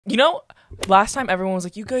You know, last time everyone was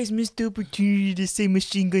like, you guys missed the opportunity to say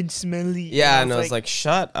Machine Gun Smelly. Yeah, and I was like,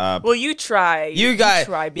 shut up. Well, you try. You guys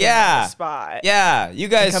try being on the spot. Yeah, you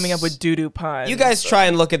guys. And coming up with doo-doo puns. You guys try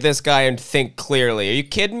and look at this guy and think clearly. Are you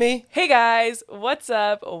kidding me? Hey guys, what's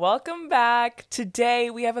up? Welcome back. Today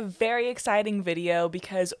we have a very exciting video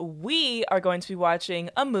because we are going to be watching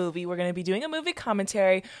a movie. We're going to be doing a movie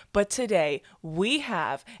commentary, but today we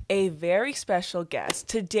have a very special guest.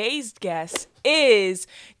 Today's guest is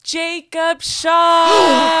Jacob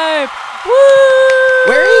Sharpe. Woo!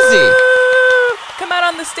 Where is he? Come out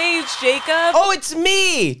on the stage, Jacob. Oh, it's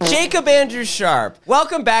me, Jacob Andrew Sharpe.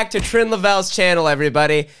 Welcome back to Trin Lovell's channel,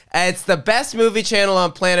 everybody. It's the best movie channel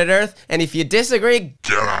on planet Earth, and if you disagree,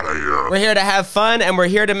 get out of here. We're here to have fun, and we're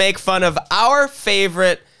here to make fun of our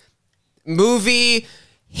favorite movie,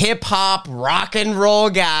 hip-hop, rock and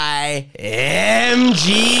roll guy,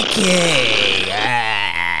 MGK.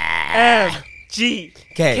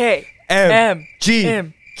 MGK.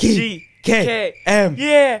 M-G-K-M.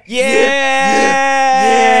 Yeah.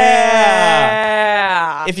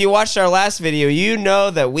 If you watched our last video, you know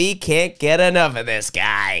that we can't get enough of this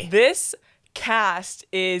guy. This cast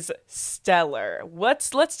is stellar.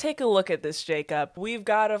 Let's take a look at this, Jacob. We've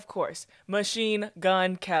got, of course, Machine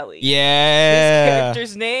Gun Kelly. Yeah. His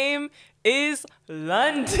character's name is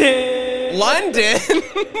London. London?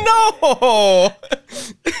 No.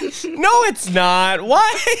 No, it's not.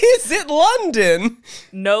 Why is it London?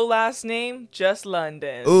 No last name, just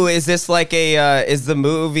London. Ooh, is this like a, is the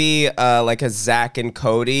movie like a Zack and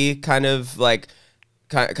Cody kind of like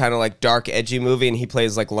dark, edgy movie, and he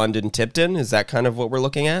plays like London Tipton? Is that kind of what we're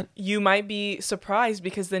looking at? You might be surprised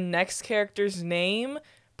because the next character's name,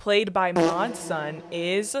 played by Maud's son,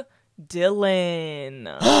 is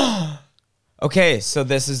Dylan. Okay, so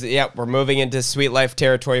this is, yeah, we're moving into Sweet Life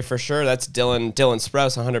territory for sure. That's Dylan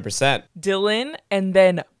Sprouse, 100%. Dylan, and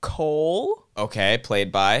then Cole. Okay,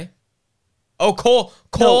 played by... Oh, Colson.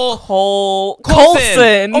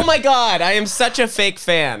 Oh my God, I am such a fake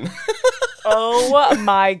fan. Oh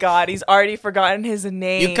my God, he's already forgotten his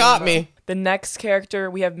name. You caught me. The next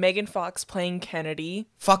character, we have Megan Fox playing Kennedy.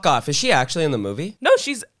 Fuck off. Is she actually in the movie? No,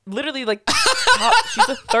 she's literally like, she's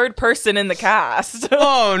the third person in the cast.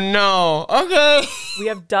 Oh no. Okay. We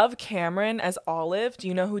have Dove Cameron as Olive. Do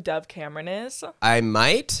you know who Dove Cameron is? I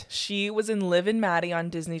might. She was in Liv and Maddie on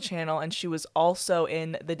Disney Channel, and she was also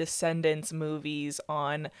in the Descendants movies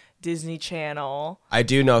on Disney Channel. I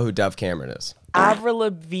do know who Dove Cameron is. Avril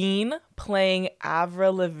Lavigne playing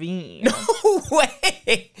Avril Lavigne. No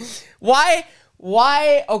way. Why?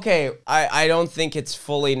 Okay, I don't think it's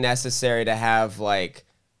fully necessary to have like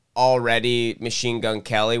already Machine Gun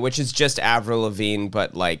Kelly, which is just Avril Lavigne,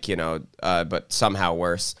 but like, you know, but somehow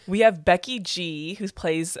worse. We have Becky G, who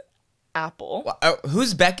plays Apple.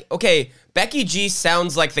 Who's Becky? Okay, Becky G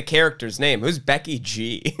sounds like the character's name. Who's Becky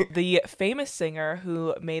G? The famous singer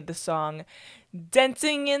who made the song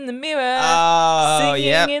Dancing in the Mirror,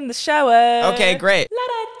 singing in the shower. Okay, great.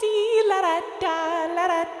 La-da-dee, la-da-da,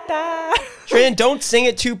 la-da-da. Trin, don't sing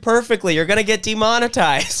it too perfectly. You're gonna get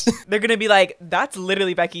demonetized. They're gonna be like, that's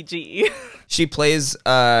literally Becky G. She plays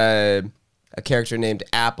a character named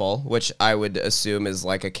Apple, which I would assume is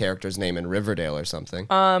like a character's name in Riverdale or something.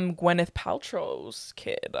 Gwyneth Paltrow's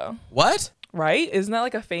kid. What? Right? Isn't that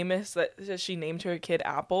like a famous that she named her kid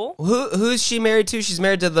Apple? Who's she married to? She's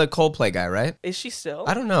married to the Coldplay guy, right? Is she still?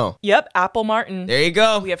 I don't know. Yep, Apple Martin. There you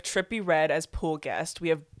go. We have Trippie Redd as pool guest. We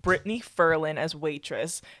have Brittany Ferlin as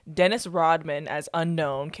waitress. Dennis Rodman as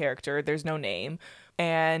unknown character. There's no name.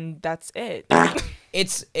 And that's it.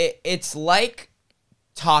 It's like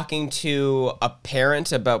talking to a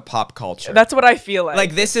parent about pop culture. That's what I feel like.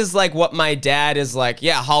 Like, this is like what my dad is like,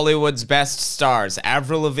 yeah, Hollywood's best stars.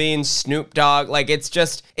 Avril Lavigne, Snoop Dogg. Like, it's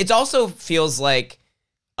just, it also feels like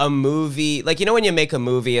a movie. Like, you know when you make a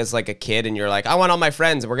movie as like a kid and you're like, I want all my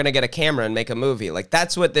friends, we're gonna get a camera and make a movie. Like,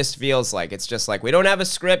 that's what this feels like. It's just like, we don't have a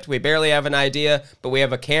script, we barely have an idea, but we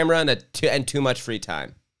have a camera and too much free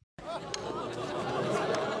time.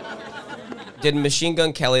 Did Machine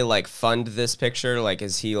Gun Kelly like fund this picture? Like,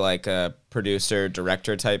 is he like a producer,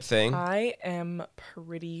 director type thing? I am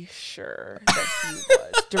pretty sure that he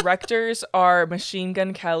was. Directors are Machine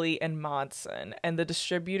Gun Kelly and Modson, and the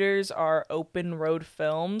distributors are Open Road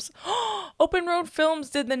Films. Open Road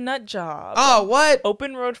Films did The Nut Job. Oh, what?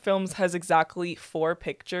 Open Road Films has exactly 4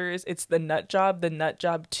 pictures. It's The Nut Job, The Nut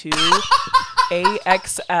Job 2,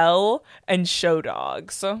 AXL, and Show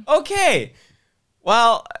Dogs. Okay.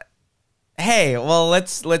 Well, hey, well,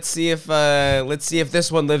 let's see if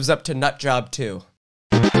this one lives up to Nut Job 2.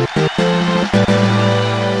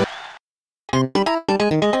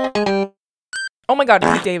 Oh my God,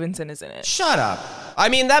 Pete Davidson is in it. Shut up. I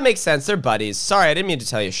mean, that makes sense. They're buddies. Sorry, I didn't mean to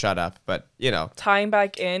tell you shut up, but you know. Tying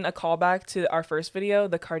back in a callback to our first video,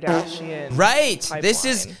 the Kardashian. Right. pipeline. This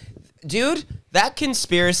is, dude, that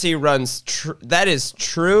conspiracy runs, that is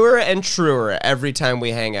truer and truer every time we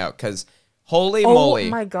hang out, because holy moly. Oh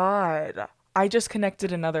my God. I just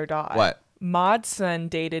connected another dot. What? Modson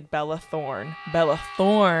dated Bella Thorne. Bella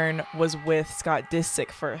Thorne was with Scott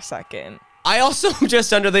Disick for a second. I also am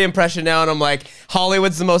just under the impression now, and I'm like,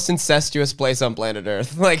 Hollywood's the most incestuous place on planet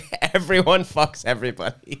Earth. Like, everyone fucks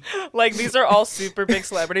everybody. Like, these are all super big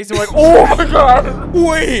celebrities who are like, oh my God.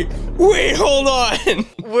 Wait, hold on.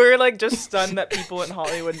 We're like just stunned that people in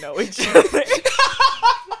Hollywood know each other.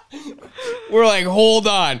 We're like, hold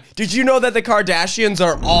on. Did you know that the Kardashians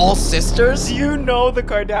are all sisters? Do you know the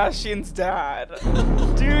Kardashians' dad?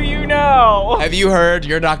 Do you know? Have you heard?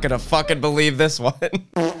 You're not gonna fucking believe this one.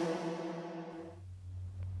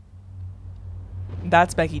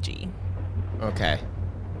 That's Becky G. Okay.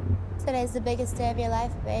 Today's the biggest day of your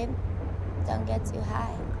life, babe. Don't get too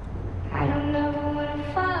high. I don't know what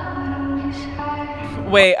I'm fine, just high.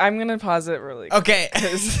 Wait, I'm gonna pause it really quick. Okay.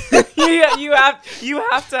 Yeah, you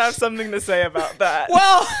have to have something to say about that.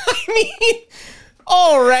 Well, I mean,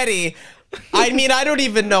 already. I mean, I don't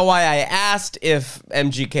even know why I asked if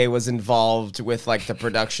MGK was involved with like the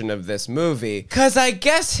production of this movie. Cause I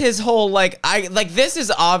guess his whole this is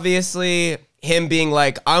obviously him being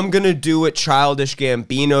like, I'm gonna do what Childish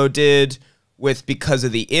Gambino did with because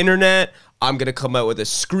of the internet. I'm gonna come out with a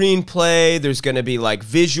screenplay. There's gonna be like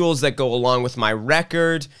visuals that go along with my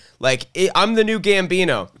record. Like, I'm the new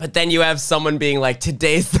Gambino. But then you have someone being like,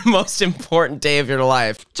 today's the most important day of your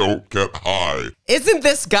life. Don't get high. Isn't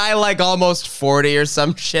this guy like almost 40 or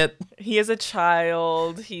some shit? He is a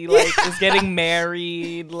child. He like is getting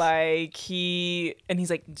married. Like and he's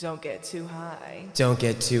like, don't get too high. Don't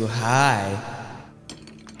get too high.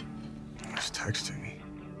 She's texting me.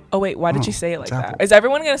 Oh wait, why did she say it like it's that? Apple. Is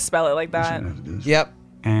everyone gonna spell it like that? Yep.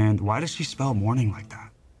 And why does she spell morning like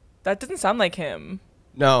that? That doesn't sound like him.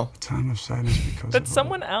 No. Time of sadness because That's of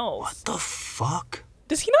someone else. What the fuck?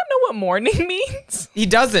 Does he not know what morning means? He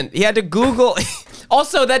doesn't. He had to Google.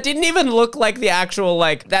 Also, that didn't even look like the actual,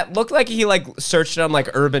 like, that looked like he, like, searched it on, like,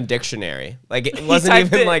 Urban Dictionary. Like, it wasn't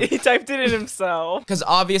even, like... He typed it in himself. Because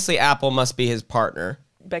obviously Apple must be his partner.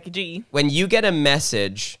 Becky G. When you get a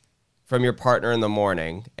message from your partner in the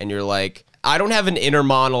morning, and you're like, I don't have an inner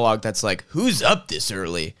monologue that's like, who's up this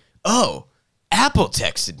early? Oh, Apple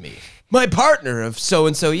texted me. My partner of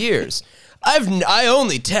so-and-so years. I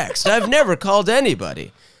only text. I've never called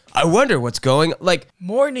anybody. I wonder what's going... Like...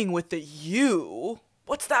 Morning with the U?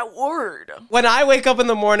 What's that word? When I wake up in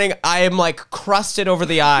the morning, I am, like, crusted over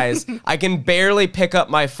the eyes. I can barely pick up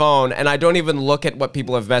my phone, and I don't even look at what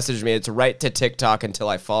people have messaged me. It's right to TikTok until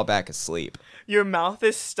I fall back asleep. Your mouth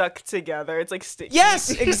is stuck together. It's like sticky.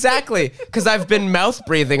 Yes, exactly. Because I've been mouth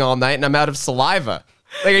breathing all night, and I'm out of saliva.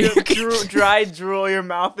 Like, Dry drool, your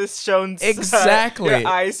mouth is shown. Exactly. Your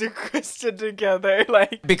eyes are crusted together.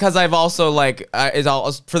 Like, because I've also, like,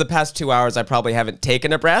 for the past 2 hours, I probably haven't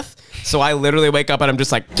taken a breath. So I literally wake up and I'm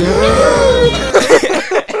just like...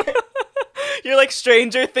 You're like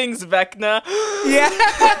Stranger Things Vecna. Yeah.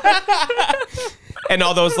 And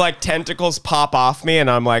all those, like, tentacles pop off me, and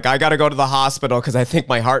I'm like, I gotta go to the hospital because I think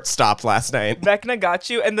my heart stopped last night. Vecna got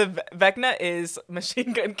you, and the Vecna is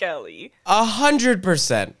Machine Gun Kelly.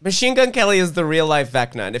 100%. Machine Gun Kelly is the real life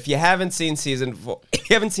Vecna, and if you haven't seen season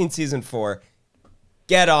 4,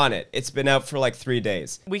 get on it. It's been out for like 3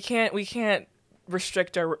 days. We can't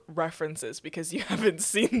restrict our references because you haven't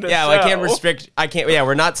seen the Yeah, show. I can't. Yeah,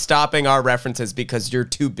 we're not stopping our references because you're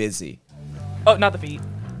too busy. Oh, not the feet.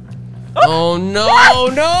 Oh no,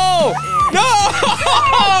 no, no,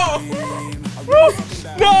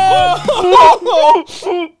 no,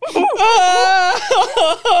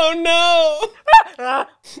 oh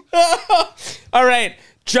no. All right,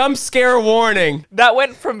 jump scare warning. That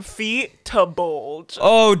went from feet to bulge.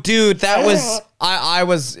 Oh, dude, that was I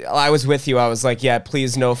was with you. I was like, yeah,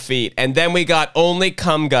 please no feet. And then we got only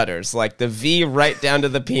cum gutters, like the V right down to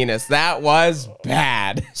the penis. That was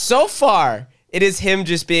bad. So far, it is him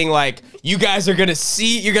just being like, you guys are gonna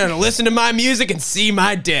you're gonna listen to my music and see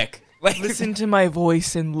my dick. Like, Listen to my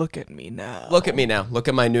voice and look at me now. look at me now. Look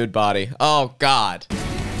at my nude body. Oh, God.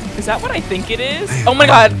 Is that what I think it is? Oh my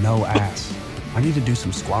God. No ass. I need to do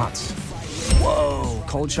some squats. Whoa.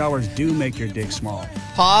 Cold showers do make your dick small.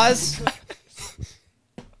 Pause.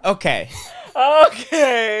 Okay.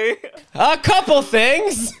 Okay. A couple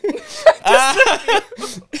things.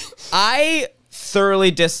 I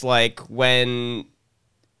thoroughly dislike when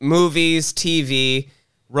movies, TV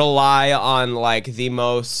rely on like the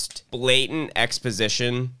most blatant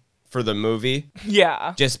exposition for the movie.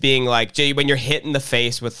 Yeah. Just being like, when you're hit in the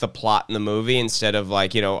face with the plot in the movie instead of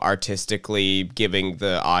like, you know, artistically giving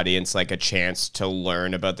the audience like a chance to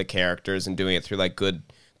learn about the characters and doing it through like good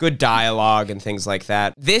dialogue and things like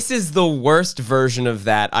that. This is the worst version of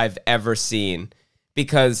that I've ever seen,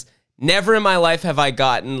 because never in my life have I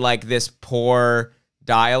gotten like this poor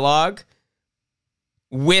dialogue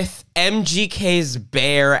with MGK's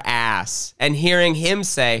bare ass and hearing him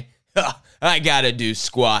say, I gotta do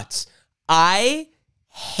squats. I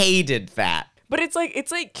hated that. But it's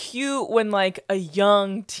like cute when like a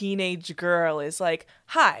young teenage girl is like,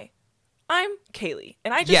 "Hi, I'm Kaylee,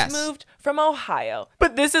 and I just moved from Ohio."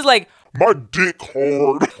 But this is like, my dick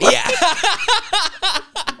hard. Yeah.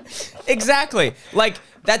 Exactly. Like,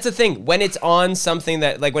 that's the thing. When it's on something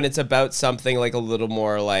that, like, when it's about something like a little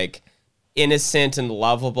more like innocent and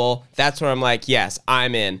lovable, that's where I'm like, yes,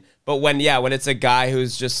 I'm in. But when it's a guy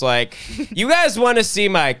who's just like, you guys want to see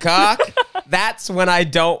my cock? That's when I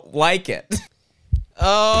don't like it.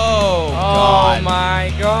 Oh, God. Oh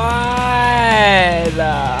my God.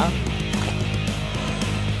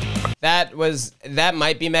 That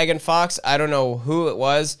might be Megan Fox. I don't know who it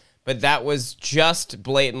was, but that was just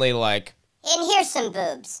blatantly like, and here's some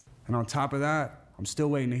boobs. And on top of that, I'm still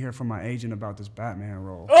waiting to hear from my agent about this Batman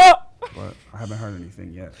role. Oh! But I haven't heard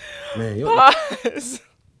anything yet. Man, Pause.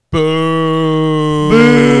 boo,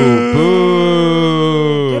 boo,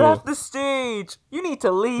 boo. Get off the stage. You need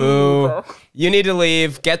to leave. Boo. You need to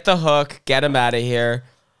leave. Get the hook. Get him out of here.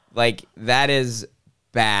 Like, that is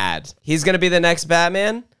bad. He's gonna be the next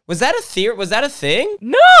Batman? Was that a theory? Was that a thing?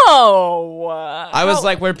 No. I was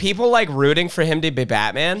like, were people like rooting for him to be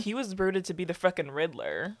Batman? He was rooted to be the fucking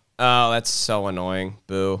Riddler. Oh, that's so annoying.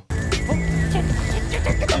 Boo.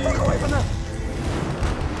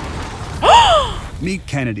 Meet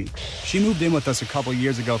Kennedy. She moved in with us a couple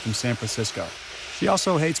years ago from San Francisco. She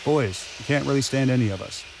also hates boys. She can't really stand any of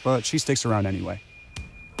us, but she sticks around anyway.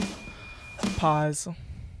 Pause.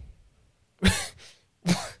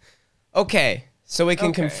 Okay, so we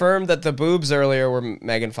can confirm that the boobs earlier were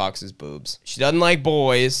Megan Fox's boobs. She doesn't like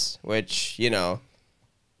boys, which, you know,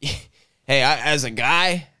 hey, as a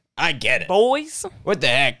guy, I get it. Boys? What the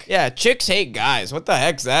heck? Yeah, chicks hate guys. What the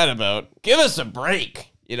heck's that about? Give us a break.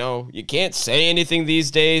 You know, you can't say anything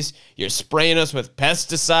these days. You're spraying us with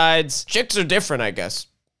pesticides. Chicks are different, I guess.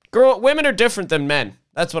 Women are different than men.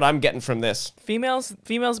 That's what I'm getting from this. Females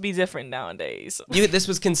be different nowadays. This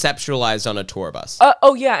was conceptualized on a tour bus.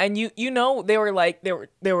 Oh yeah, and you know they were like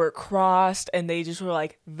they were crossed, and they just were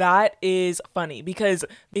like, that is funny, because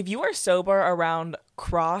if you are sober around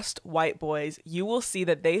crossed white boys, you will see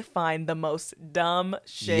that they find the most dumb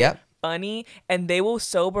shit funny, and they will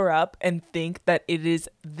sober up and think that it is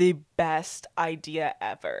the best idea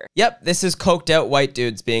ever. Yep, this is coked out white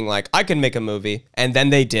dudes being like, I can make a movie, and then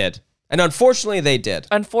they did. And unfortunately, they did.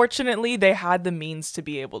 Unfortunately, they had the means to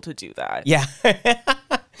be able to do that. Yeah.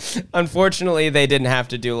 Unfortunately, they didn't have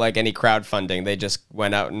to do like any crowdfunding. They just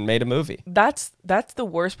went out and made a movie. That's the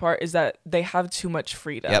worst part, is that they have too much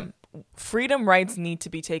freedom. Yep. Freedom rights need to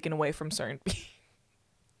be taken away from certain people.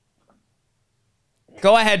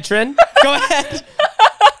 Go ahead, Trin. Go ahead.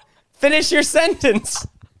 Finish your sentence.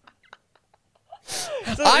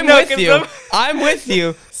 I'm with you. I'm with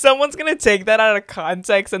you. Someone's gonna take that out of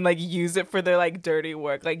context and like use it for their like dirty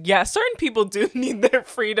work. Like, yeah, certain people do need their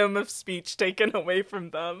freedom of speech taken away from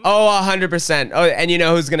them. Oh, 100%. Oh, and you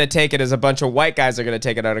know who's gonna take it is a bunch of white guys are gonna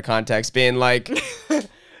take it out of context, being like,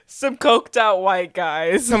 some coked out white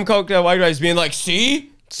guys. Some coked out white guys being like,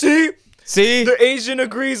 see, see, the Asian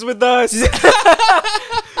agrees with us.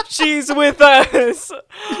 She's with us.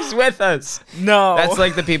 She's with us. No, that's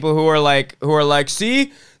like the people who are like,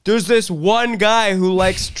 see, there's this one guy who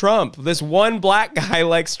likes Trump. This one black guy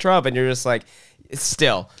likes Trump, and you're just like,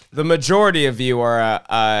 still, the majority of you are,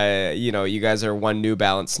 you know, you guys are one New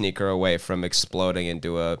Balance sneaker away from exploding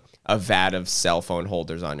into a vat of cell phone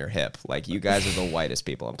holders on your hip. Like, you guys are the whitest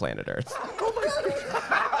people on planet Earth.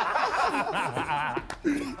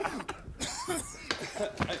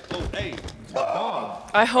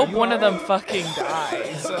 I hope one of them fucking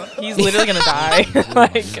dies. He's literally gonna die.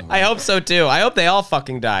 Like, I hope so too. I hope they all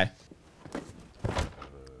fucking die.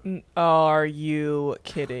 Are you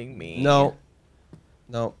kidding me? No.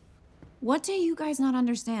 No. What do you guys not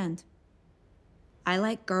understand? I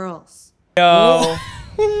like girls. Yo.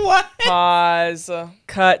 What? Pause.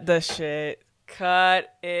 Cut the shit.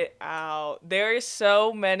 Cut it out. There are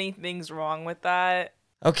so many things wrong with that.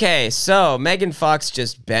 Okay, so Megan Fox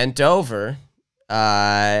just bent over,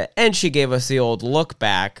 and she gave us the old look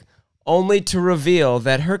back, only to reveal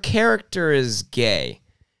that her character is gay.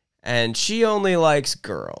 and she only likes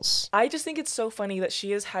girls. I just think it's so funny that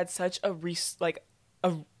she has had such a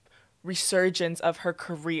resurgence of her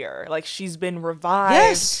career. Like, she's been revived.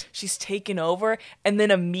 Yes. She's taken over. And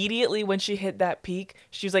then immediately when she hit that peak,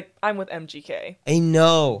 she was like, I'm with MGK. I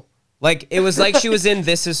know. Like, it was like she was in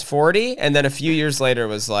This Is 40, and then a few years later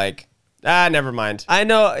was like, never mind. I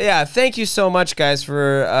know. Yeah, thank you so much, guys,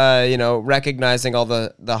 for, you know, recognizing all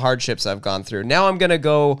the hardships I've gone through. Now I'm going to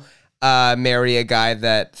go marry a guy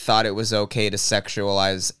that thought it was okay to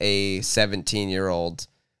sexualize a 17-year-old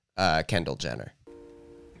Kendall Jenner.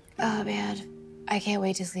 Oh, man. I can't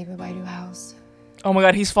wait to sleep in my new house. Oh my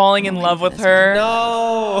God, he's falling in love with her. No!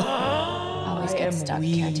 Always get stuck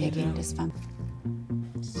caretaking dysfunction.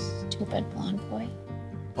 Stupid blonde boy.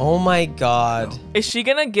 Oh my God. Is she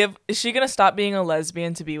gonna stop being a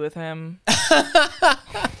lesbian to be with him?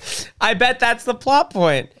 I bet that's the plot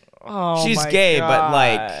point. Oh, she's my gay, God. but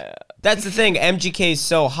like, that's the thing. MGK is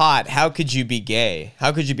so hot. How could you be gay?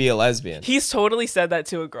 How could you be a lesbian? He's totally said that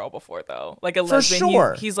to a girl before, though. Like a For lesbian.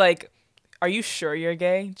 sure. He's like, are you sure you're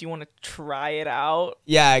gay? Do you want to try it out?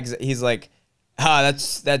 Yeah, he's like,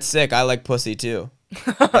 that's sick. I like pussy too.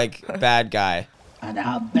 Like, bad guy. And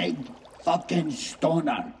a big fucking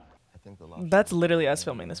stoner. That's literally us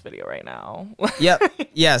filming this video right now. Yep.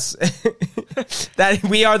 Yes. That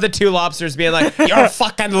we are the two lobsters being like, you're a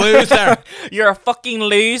fucking loser. You're a fucking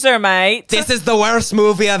loser, mate. This is the worst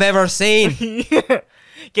movie I've ever seen.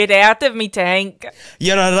 Get out of me, tank.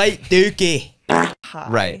 You're a right dookie.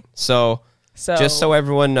 Right. So, just so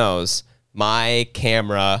everyone knows, my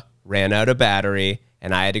camera ran out of battery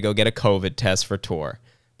and I had to go get a COVID test for tour.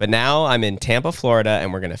 But now I'm in Tampa, Florida,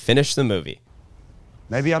 and we're going to finish the movie.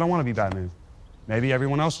 Maybe I don't want to be Batman. Maybe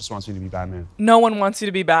everyone else just wants me to be Batman. No one wants you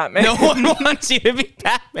to be Batman. No one wants you to be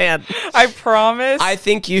Batman. I promise. I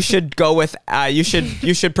think you should go with you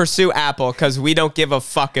should pursue Apple, because we don't give a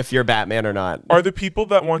fuck if you're Batman or not. Are the people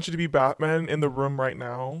that want you to be Batman in the room right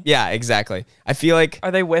now? Yeah, exactly. I feel like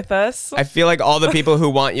Are they with us? I feel like all the people who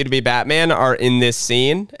want you to be Batman are in this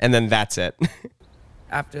scene, and then that's it.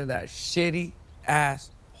 After that shitty ass,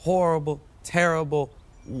 horrible, terrible,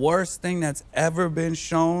 worst thing that's ever been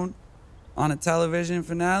shown on a television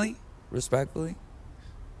finale, respectfully,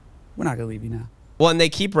 we're not gonna leave you now. Well, and they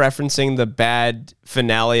keep referencing the bad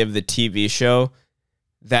finale of the TV show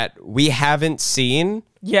that we haven't seen.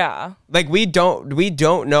 Yeah. Like, we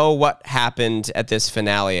don't know what happened at this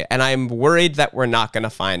finale, and I'm worried that we're not gonna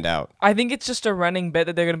find out. I think it's just a running bit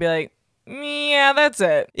that they're gonna be like, yeah, that's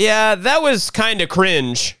it. Yeah, that was kind of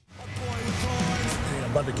cringe.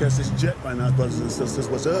 I'm about to catch this jet right now, brothers and sisters.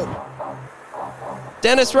 What's up?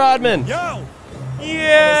 Dennis Rodman. Yo!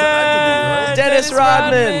 Yeah, Dennis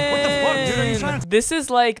Rodman. What the fuck, dude? This is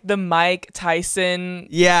like the Mike Tyson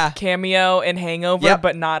cameo in Hangover, Yep.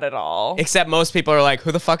 but not at all. Except most people are like,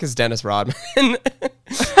 who the fuck is Dennis Rodman?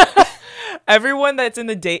 Everyone that's in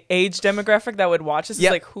the age demographic that would watch this is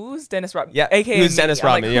Yep. like, who's Dennis Rodman? Yeah, AKA who's me. Dennis I'm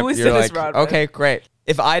like, Rodman? Yep, who is you're Dennis like, Rodman? okay, great.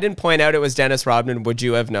 If I didn't point out it was Dennis Rodman, would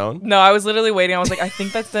you have known? No, I was literally waiting. I was like, I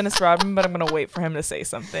think that's Dennis Rodman, but I'm going to wait for him to say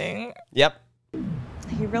something. Yep.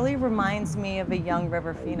 He really reminds me of a young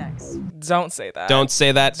River Phoenix. Don't say that. Don't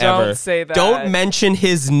say that ever. Don't say that. Don't mention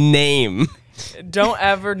his name. Don't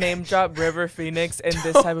ever name drop River Phoenix in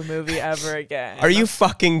this type of movie ever again. Are you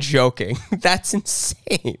fucking joking? That's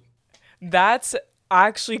insane. That's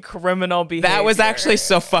actually criminal behavior. That was actually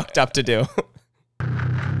so fucked up to do.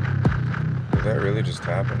 Did that really just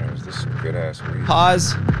happen, or is this some good-ass weed?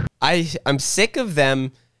 Pause. I'm sick of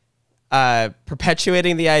them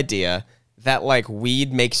perpetuating the idea that, like,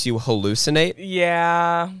 weed makes you hallucinate.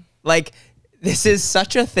 Yeah. Like, this is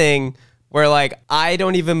such a thing where, like, I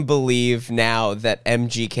don't even believe now that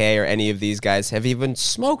MGK or any of these guys have even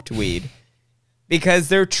smoked weed. Because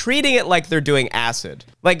they're treating it like they're doing acid.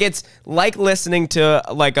 Like, it's like listening to,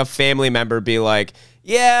 like, a family member be like,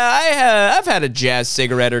 yeah, I've had a jazz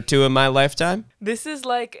cigarette or two in my lifetime. This is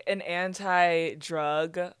like an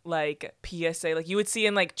anti-drug, like, PSA. Like, you would see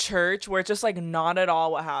in, like, church where it's just, like, not at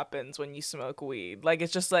all what happens when you smoke weed. Like,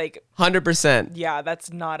 it's just, like... 100%. Yeah,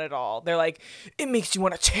 that's not at all. They're like, it makes you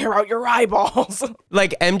want to tear out your eyeballs.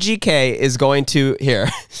 Like, MGK is going to... Here.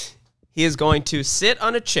 He is going to sit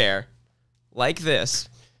on a chair... like this,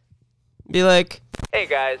 be like, hey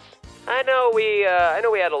guys, I know we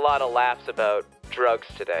had a lot of laughs about drugs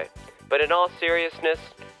today, but in all seriousness,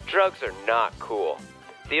 drugs are not cool.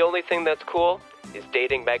 The only thing that's cool is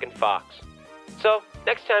dating Megan Fox. So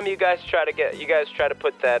next time you guys try to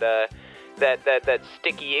put that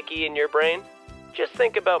sticky icky in your brain, just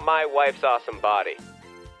think about my wife's awesome body.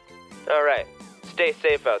 All right, stay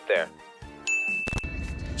safe out there.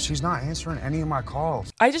 She's not answering any of my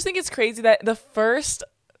calls. I just think it's crazy that the first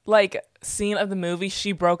like scene of the movie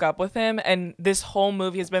she broke up with him, and this whole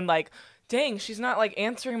movie has been like, dang, she's not like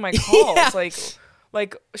answering my calls. Yeah.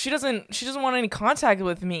 Like she doesn't want any contact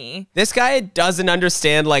with me. This guy doesn't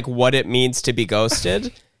understand like what it means to be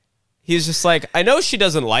ghosted. He's just like, I know she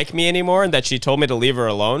doesn't like me anymore and that she told me to leave her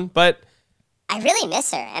alone, but I really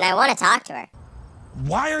miss her, and I want to talk to her.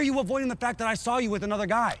 Why are you avoiding the fact that I saw you with another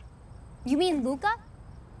guy? You mean Luca?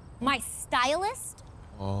 My stylist?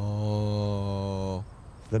 oh.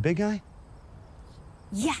 The big guy?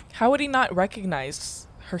 Yeah. How would he not recognize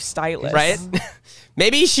her stylist? Right?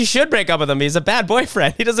 Maybe she should break up with him. He's a bad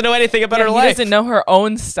boyfriend. He doesn't know anything about her He life. doesn't know her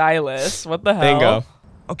own stylist. What the hell? Bingo.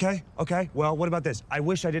 Okay. Well, what about this? I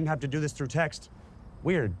wish I didn't have to do this through text.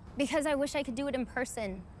 Weird. Because I wish I could do it in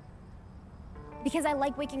person. Because I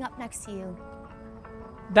like waking up next to you.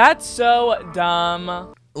 That's so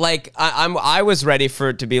dumb. Like I was ready for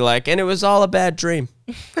it to be like, and it was all a bad dream.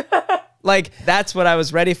 Like that's what I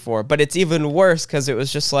was ready for, but it's even worse because it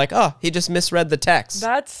was just like, oh, he just misread the text.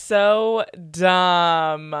 That's so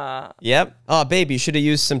dumb. Yep. Oh, babe, you should have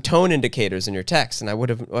used some tone indicators in your text, and I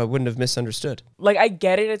wouldn't have misunderstood. Like, I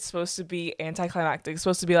get it. It's supposed to be anticlimactic. It's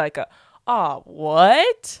supposed to be like,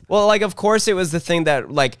 what? Well, like, of course, it was the thing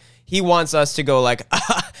that like he wants us to go like,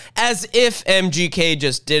 as if MGK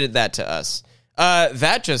just did that to us.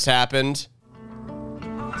 That just happened.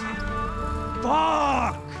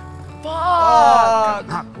 Fuck!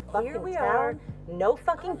 Here we are, no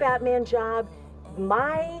fucking Batman job,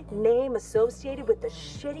 my name associated with the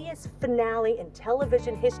shittiest finale in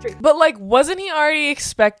television history. But like, wasn't he already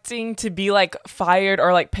expecting to be like fired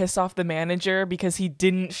or like piss off the manager because he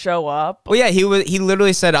didn't show up? Well, yeah, he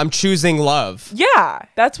literally said, I'm choosing love. Yeah,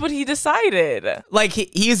 that's what he decided. Like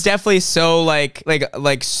he's definitely so like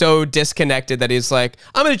so disconnected that he's like,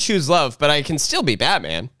 I'm gonna choose love, but I can still be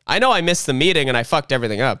Batman. I know I missed the meeting and I fucked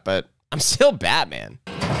everything up, but I'm still Batman.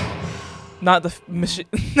 Not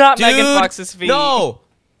not Dude, Megan Fox's feet. No.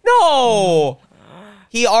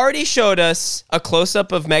 He already showed us a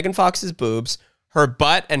close-up of Megan Fox's boobs, her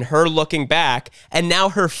butt, and her looking back, and now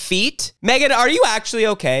her feet. Megan, are you actually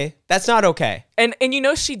okay? That's not okay. And you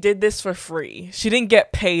know she did this for free. She didn't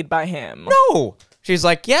get paid by him. No. She's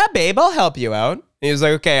like, yeah, babe, I'll help you out. And he was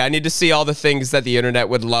like, okay, I need to see all the things that the internet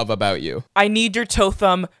would love about you. I need your toe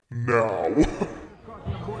thumb now.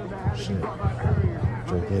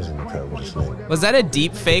 Drake is in the cut with a snake. Was that a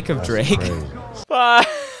deep fake of Drake?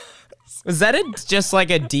 Was that just like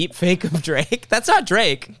a deep fake of Drake? That's not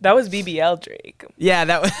Drake. That was BBL Drake. Yeah,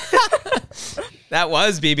 that was that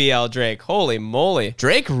was BBL Drake. Holy moly.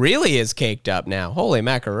 Drake really is caked up now. Holy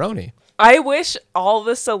macaroni. I wish all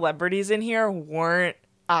the celebrities in here weren't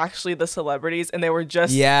actually the celebrities and they were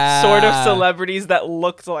just sort of celebrities that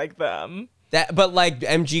looked like them. But like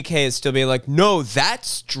MGK is still being like, no,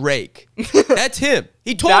 that's Drake. That's him.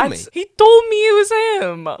 He told me. He told me it was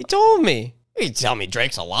him. He told me. You tell me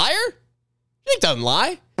Drake's a liar? Drake doesn't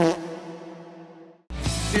lie. See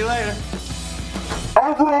you later.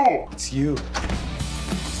 Avril! It's you.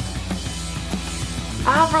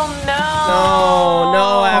 Avril,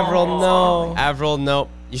 No, Avril, no. Avril, no.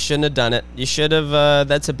 You shouldn't have done it. You should have,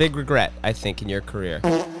 that's a big regret, I think, in your career.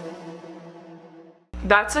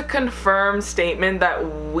 That's a confirmed statement that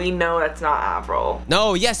we know that's not Avril.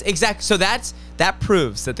 No, yes, exactly. So that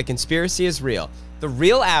proves that the conspiracy is real. The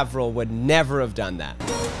real Avril would never have done that.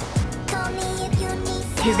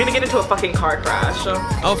 He's gonna get into a fucking car crash.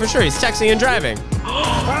 Oh, for sure. He's texting and driving.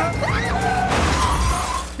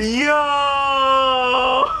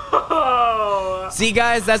 Yo! See,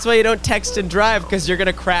 guys, that's why you don't text and drive, because you're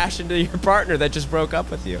gonna crash into your partner that just broke up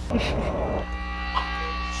with you.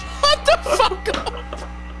 What the fuck?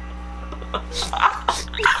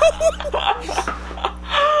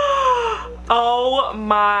 Oh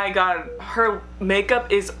my god, her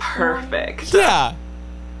makeup is perfect. Yeah,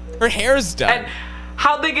 her hair's done. And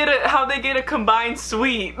how'd they get a combined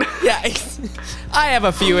suite? Yeah, I have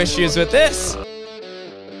a few issues with this.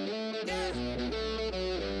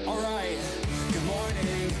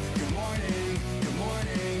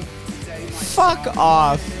 Fuck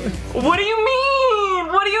off. What do you mean?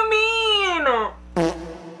 What do you mean?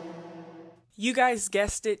 You guys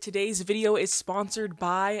guessed it, today's video is sponsored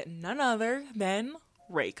by none other than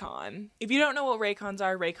Raycon. If you don't know what Raycons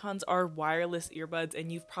are wireless earbuds,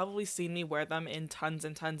 and you've probably seen me wear them in tons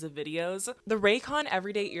and tons of videos. The Raycon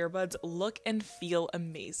everyday earbuds look and feel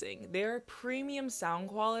amazing. They're premium sound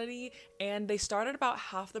quality, and they start at about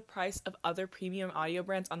half the price of other premium audio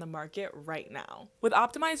brands on the market right now. With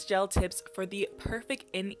optimized gel tips for the perfect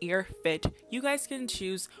in-ear fit, you guys can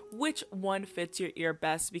choose which one fits your ear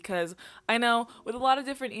best, because I know with a lot of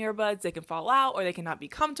different earbuds, they can fall out or they cannot be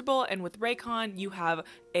comfortable, and with Raycon, you have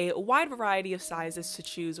have a wide variety of sizes to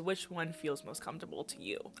choose which one feels most comfortable to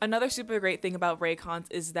you. Another super great thing about Raycons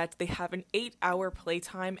is that they have an 8-hour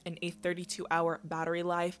playtime and a 32-hour battery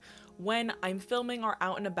life. When I'm filming or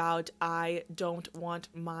out and about, I don't want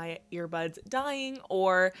my earbuds dying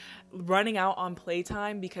or running out on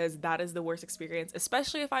playtime, because that is the worst experience,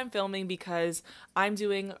 especially if I'm filming, because I'm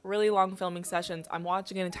doing really long filming sessions. I'm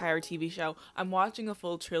watching an entire TV show. I'm watching a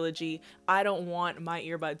full trilogy. I don't want my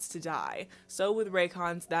earbuds to die. So with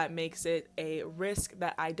Raycons, that makes it a risk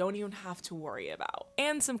that I don't even have to worry about.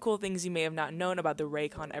 And some cool things you may have not known about the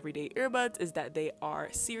Raycon Everyday Earbuds is that they are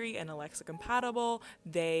Siri and Alexa compatible.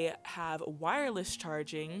 They have wireless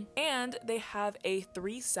charging, and they have a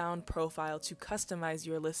 3-sound profile to customize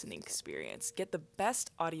your listening experience. Get the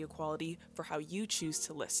best audio quality for how you choose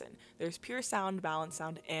to listen. There's pure sound, balance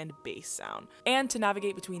sound, and bass sound. And to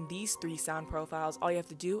navigate between these 3 sound profiles, all you have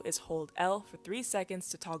to do is hold L for 3 seconds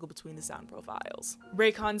to toggle between the sound profiles.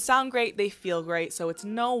 Raycons sound great, they feel great, so it's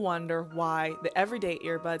no wonder why the Everyday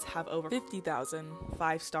Earbuds have over 50,000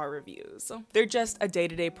 5-star reviews. They're just a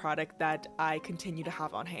day-to-day product that I continue to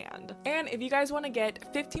have on hand. And if you guys want to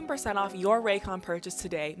get 15% off your Raycon purchase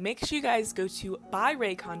today, make sure you guys go to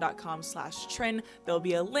buyraycon.com/Trin. There'll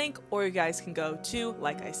be a link, or you guys can go to,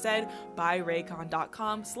 like I said,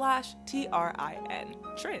 buyraycon.com/TRIN.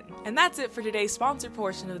 Trin. And that's it for today's sponsored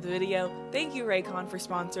portion of the video. Thank you, Raycon, for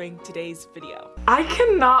sponsoring today's video. I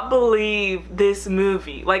cannot believe this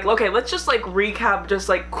movie. Like, okay, let's just like recap, just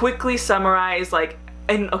like quickly summarize, like,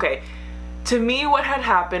 and okay, to me what had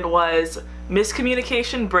happened was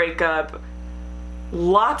miscommunication, breakup,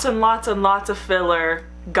 lots and lots and lots of filler,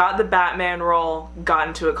 got the Batman role, got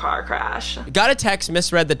into a car crash. Got a text,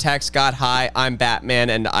 misread the text, got high, I'm Batman,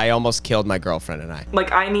 and I almost killed my girlfriend and I.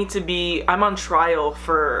 Like, I'm on trial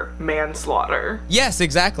for manslaughter. Yes,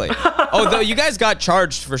 exactly. Oh, though you guys got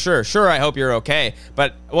charged for sure. Sure, I hope you're okay.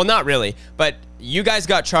 But, well, not really. But you guys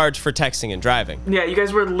got charged for texting and driving. Yeah, you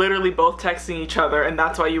guys were literally both texting each other, and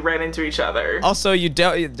that's why you ran into each other. Also,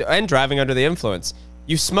 and driving under the influence.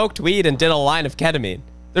 You smoked weed and did a line of ketamine.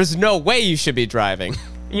 There's no way you should be driving.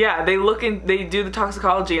 Yeah, they do the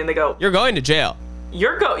toxicology and they go, you're going to jail.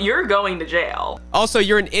 You're going to jail. Also,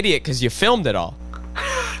 you're an idiot because you filmed it all.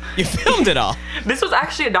 You filmed it all. This was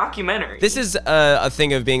actually a documentary. This is a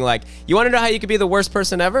thing of being like, you want to know how you could be the worst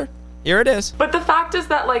person ever? Here it is. But the fact is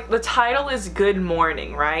that, like, the title is Good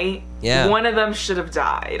Morning, right? Yeah. One of them should have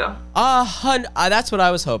died. That's what I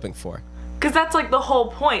was hoping for. Because that's like the whole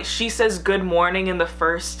point. She says good morning in the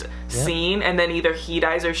first scene, and then either he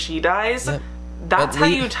dies or she dies. Yep. That's how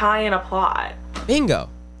you tie in a plot. Bingo.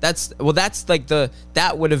 That's like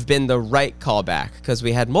that would have been the right callback, because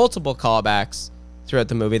we had multiple callbacks throughout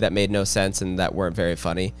the movie that made no sense and that weren't very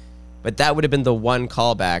funny. But that would have been the one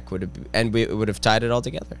callback, and we would have tied it all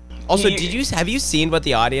together. Also, have you seen what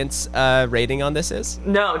the audience rating on this is?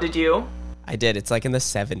 No, did you? I did. It's like in the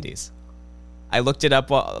 70s. I looked it up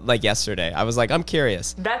like yesterday. I was like, I'm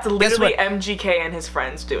curious. That's literally MGK and his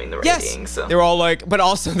friends doing the ratings. Yes. They were all like, but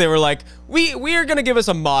also they were like, we are gonna give us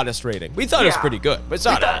a modest rating. We thought it was pretty good, but it's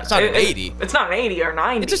not an 80. It's not an 80 or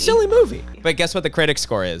 90. It's a silly movie. But guess what the critic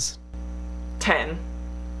score is? 10.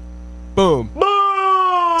 Boom.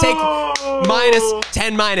 Boom. Take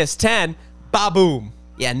 -10, ba-boom.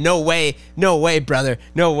 Yeah, no way, brother.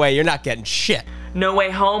 No way, you're not getting shit. No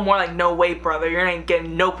way home, more like no way, brother. You ain't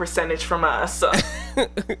getting no percentage from us.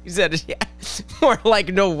 You said, yeah, more like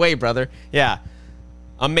no way, brother. Yeah,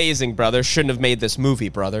 amazing, brother. Shouldn't have made this movie,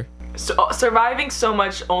 brother. So, surviving so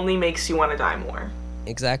much only makes you want to die more.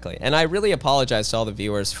 Exactly, and I really apologize to all the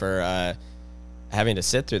viewers for having to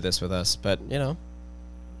sit through this with us, but, you know,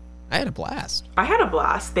 I had a blast. I had a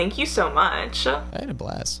blast. Thank you so much. I had a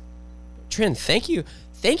blast. Trin, thank you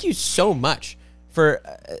so much for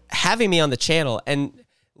having me on the channel and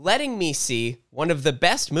letting me see one of the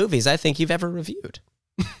best movies I think you've ever reviewed.